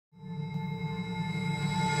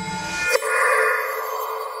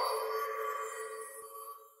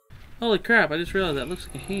Holy crap, I just realized that looks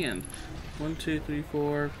like a hand. 1, 2, 3,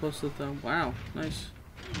 4, plus the thumb. Wow, nice.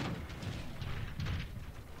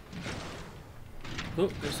 Oh,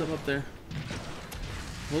 there's something up there.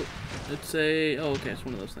 Oh, it's a... Oh, okay, it's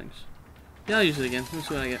one of those things. Yeah, I'll use it again. Let me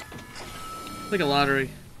see what I get. Like a lottery.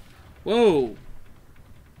 Whoa!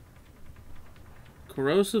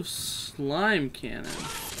 Corrosive slime cannon.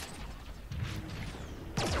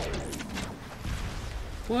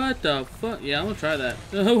 What the fuck? Yeah, I'm gonna try that.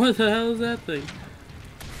 What the hell is that thing?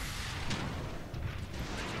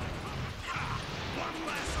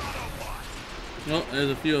 Oh, there's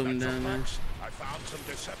a few of them down there. I found some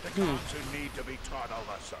Decepticons who need to be taught a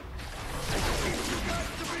lesson.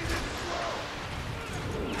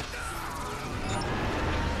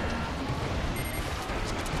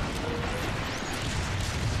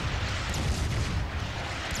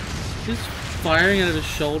 He's firing out of his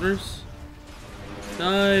shoulders.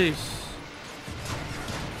 Nice.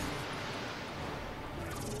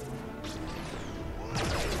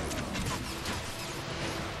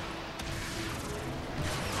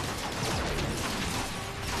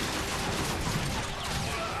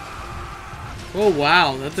 Oh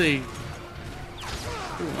wow, that's a... Ooh,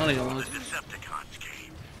 The Decepticons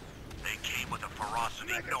came. They came with a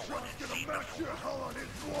ferocity no one had seen before.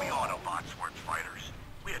 We Autobots weren't fighters.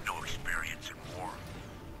 We had no experience in war.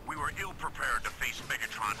 We were ill-prepared to face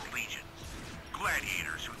Megatron's legions.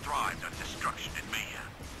 Gladiators who thrived on destruction and mayhem.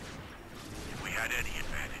 If we had any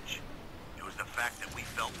advantage, it was the fact that we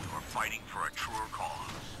felt we were fighting for a truer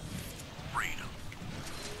cause. Freedom.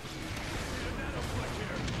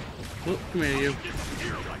 Oh, come here, you.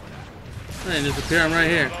 I didn't disappear, I'm right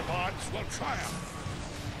here.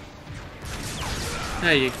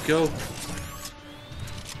 There you go.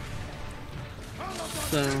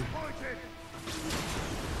 So.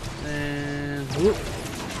 And. Whoop.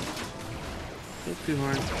 Not too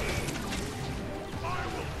hard.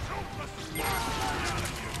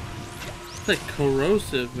 It's like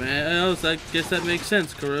corrosive, man. I guess that makes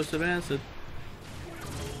sense. Corrosive acid.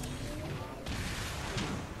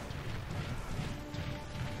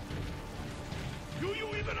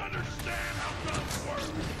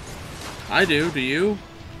 I do. Do you?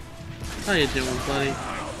 How you doing, buddy?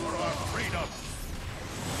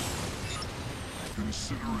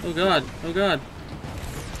 Oh god. Oh god.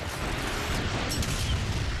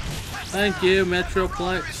 Thank you,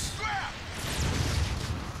 Metroplex.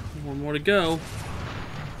 One more to go.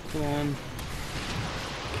 Come on.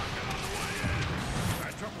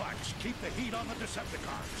 Metroplex, keep the heat on the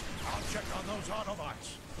Decepticons. I'll check on those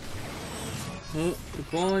Autobots. Oh, good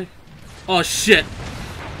boy. Oh shit!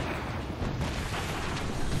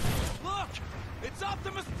 It's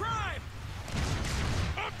Optimus Prime!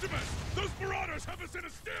 Optimus! Those marauders have us in a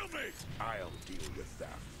stalemate! I'll deal with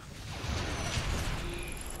them.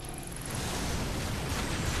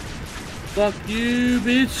 Fuck you,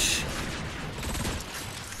 bitch!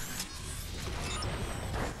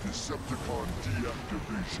 Decepticon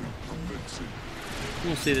deactivation commencing.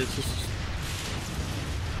 We'll see this.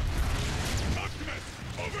 Optimus!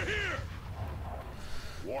 Over here!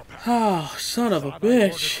 Oh, son of a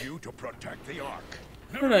bitch!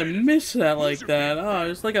 How did I miss that like that? Oh,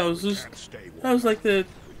 it's like I was just... That was like the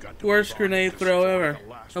worst grenade throw ever.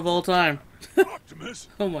 Of all time.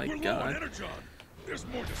 Oh my god. There's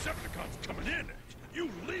more Decepticons coming in. You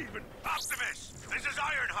leave and... Optimus! This is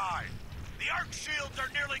Ironhide! The arc shields are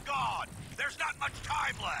nearly gone! There's not much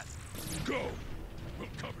time left! Go! We'll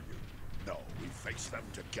cover you. No, we face them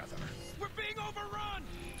together. We're being overrun!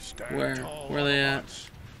 Stand Where? tall, Where are they at?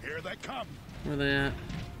 Here they come. Where are they at?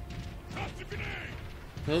 Toss the grenade!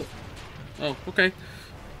 Oh. Oh, okay.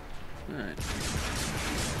 Alright.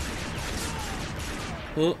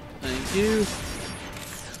 Oh, thank you.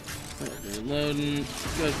 Oh, reloading.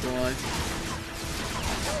 Good boy.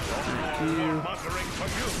 Thank you.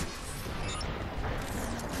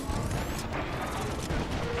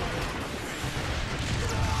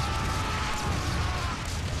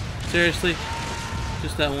 Seriously?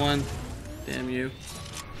 Just that one? Damn you.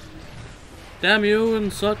 Damn you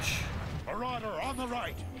and such. Marauder on the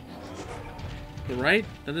right. The right?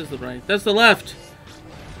 That is the right. That's the left!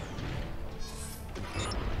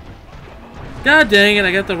 God dang it,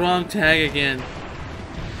 I got the wrong tag again.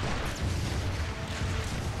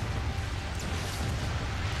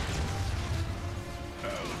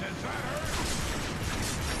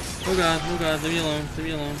 Oh god, leave me alone, leave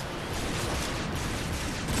me alone.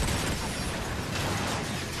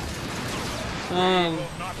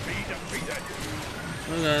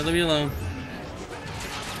 Oh god, leave me alone.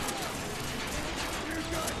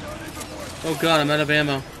 Oh god, I'm out of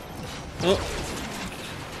ammo. Oh.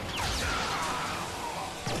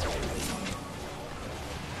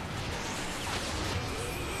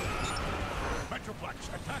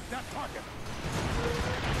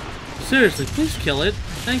 seriously, please kill it.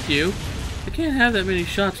 Thank you. I can't have that many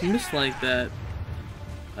shots missed like that.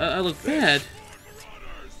 I look bad.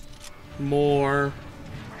 More.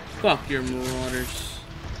 Fuck your marauders.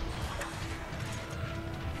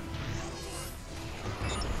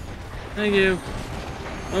 Thank you.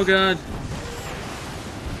 Oh god.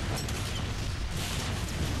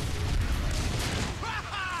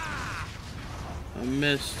 I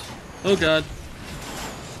missed. Oh god.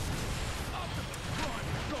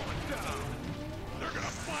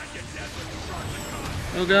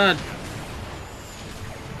 Oh god.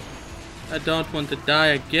 I don't want to die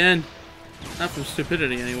again. Not from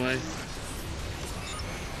stupidity anyway.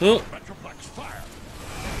 Oh.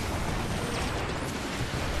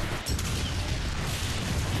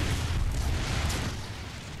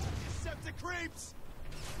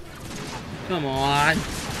 Come on.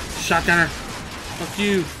 Shotgunner. Fuck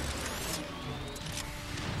you.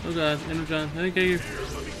 Oh god, Energon. I think I hear.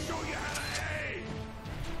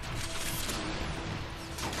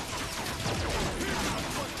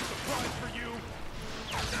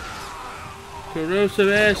 Corrosive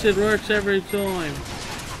acid works every time.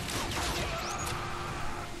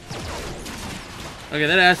 Okay,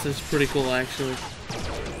 that acid is pretty cool actually.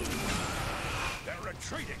 They're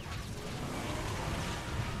retreating.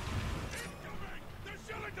 They're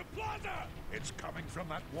shelling the plaza. It's coming from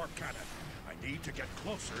that warp cannon. I need to get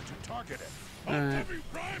closer to target it. Alright.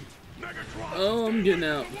 Megatron. Oh, I'm getting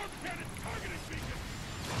out.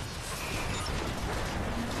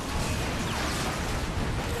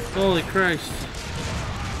 Holy Christ.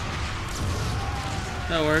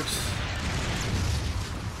 That works.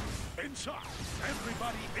 Inside.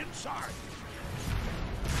 Everybody inside.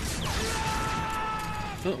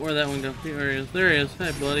 Oh, where'd that one go? There he is. There he is.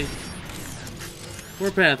 Hey, buddy.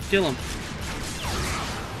 Warpath, kill him.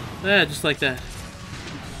 Yeah, just like that.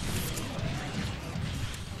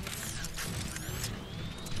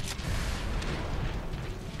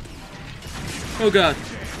 Oh god.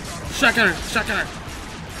 Shotgunner! Shotgunner!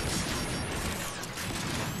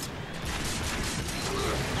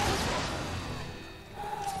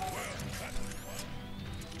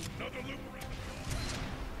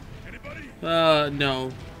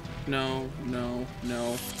 No. No, no,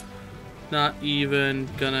 no. Not even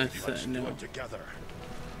gonna say no.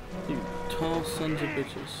 You tall sons of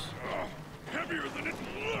bitches. Heavier than it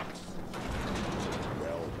looks.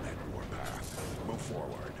 Well met, Warpath. Move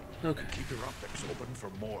forward. Okay. Keep your optics open for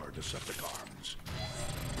more Decepticons.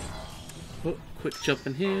 Oh, quick jump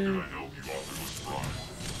in here.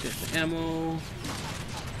 Get the ammo.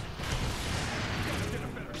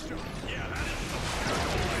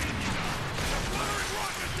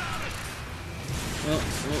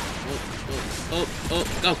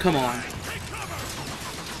 Oh, come on.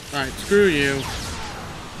 Alright, screw you.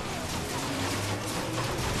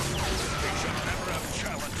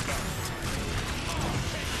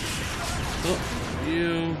 Oh,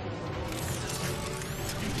 you.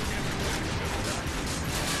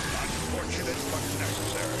 Unfortunate but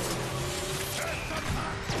necessary.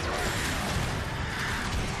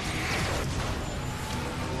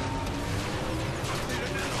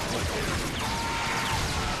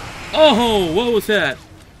 Oh, what was that?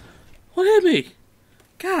 What hit me?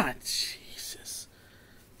 God, Jesus.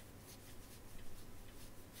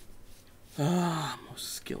 Ah,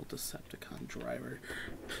 most skilled Decepticon driver.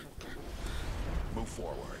 Move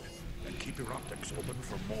forward and keep your optics open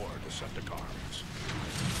for more Decepticons.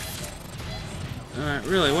 Alright,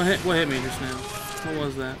 really, what hit me just now? What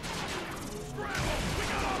was that?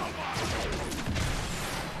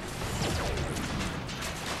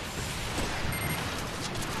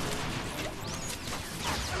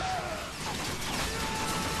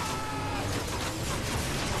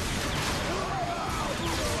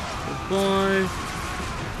 Goodbye.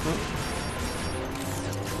 Oh.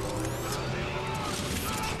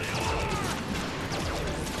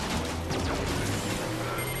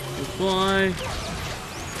 Goodbye.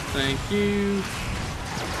 Thank you.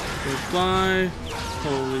 Goodbye.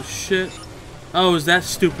 Holy shit. Oh, is that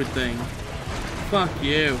stupid thing? Fuck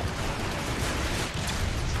you.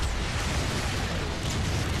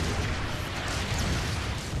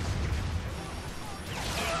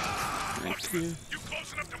 Thank you.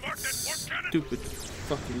 Stupid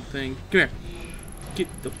fucking thing. Come here. Get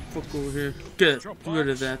the fuck over here. Get rid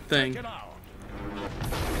of that thing.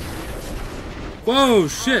 Whoa,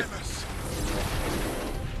 shit.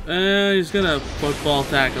 He's gonna football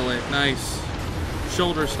tackle it. Nice.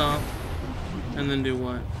 Shoulder stomp. And then do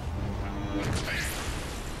what?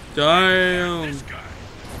 Damn.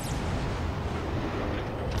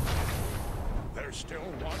 There's still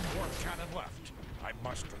one more cannon left. I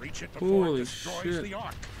must reach it before it destroys the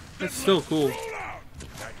Ark. That's still cool.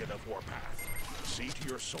 Negative warpath. See to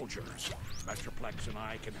your soldiers. Metroplex and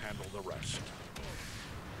I can handle the rest.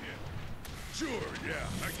 Sure, yeah.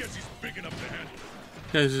 I guess he's big enough to handle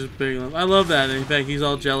it. Guy's just big enough. I love that. In fact, he's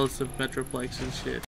all jealous of Metroplex and shit.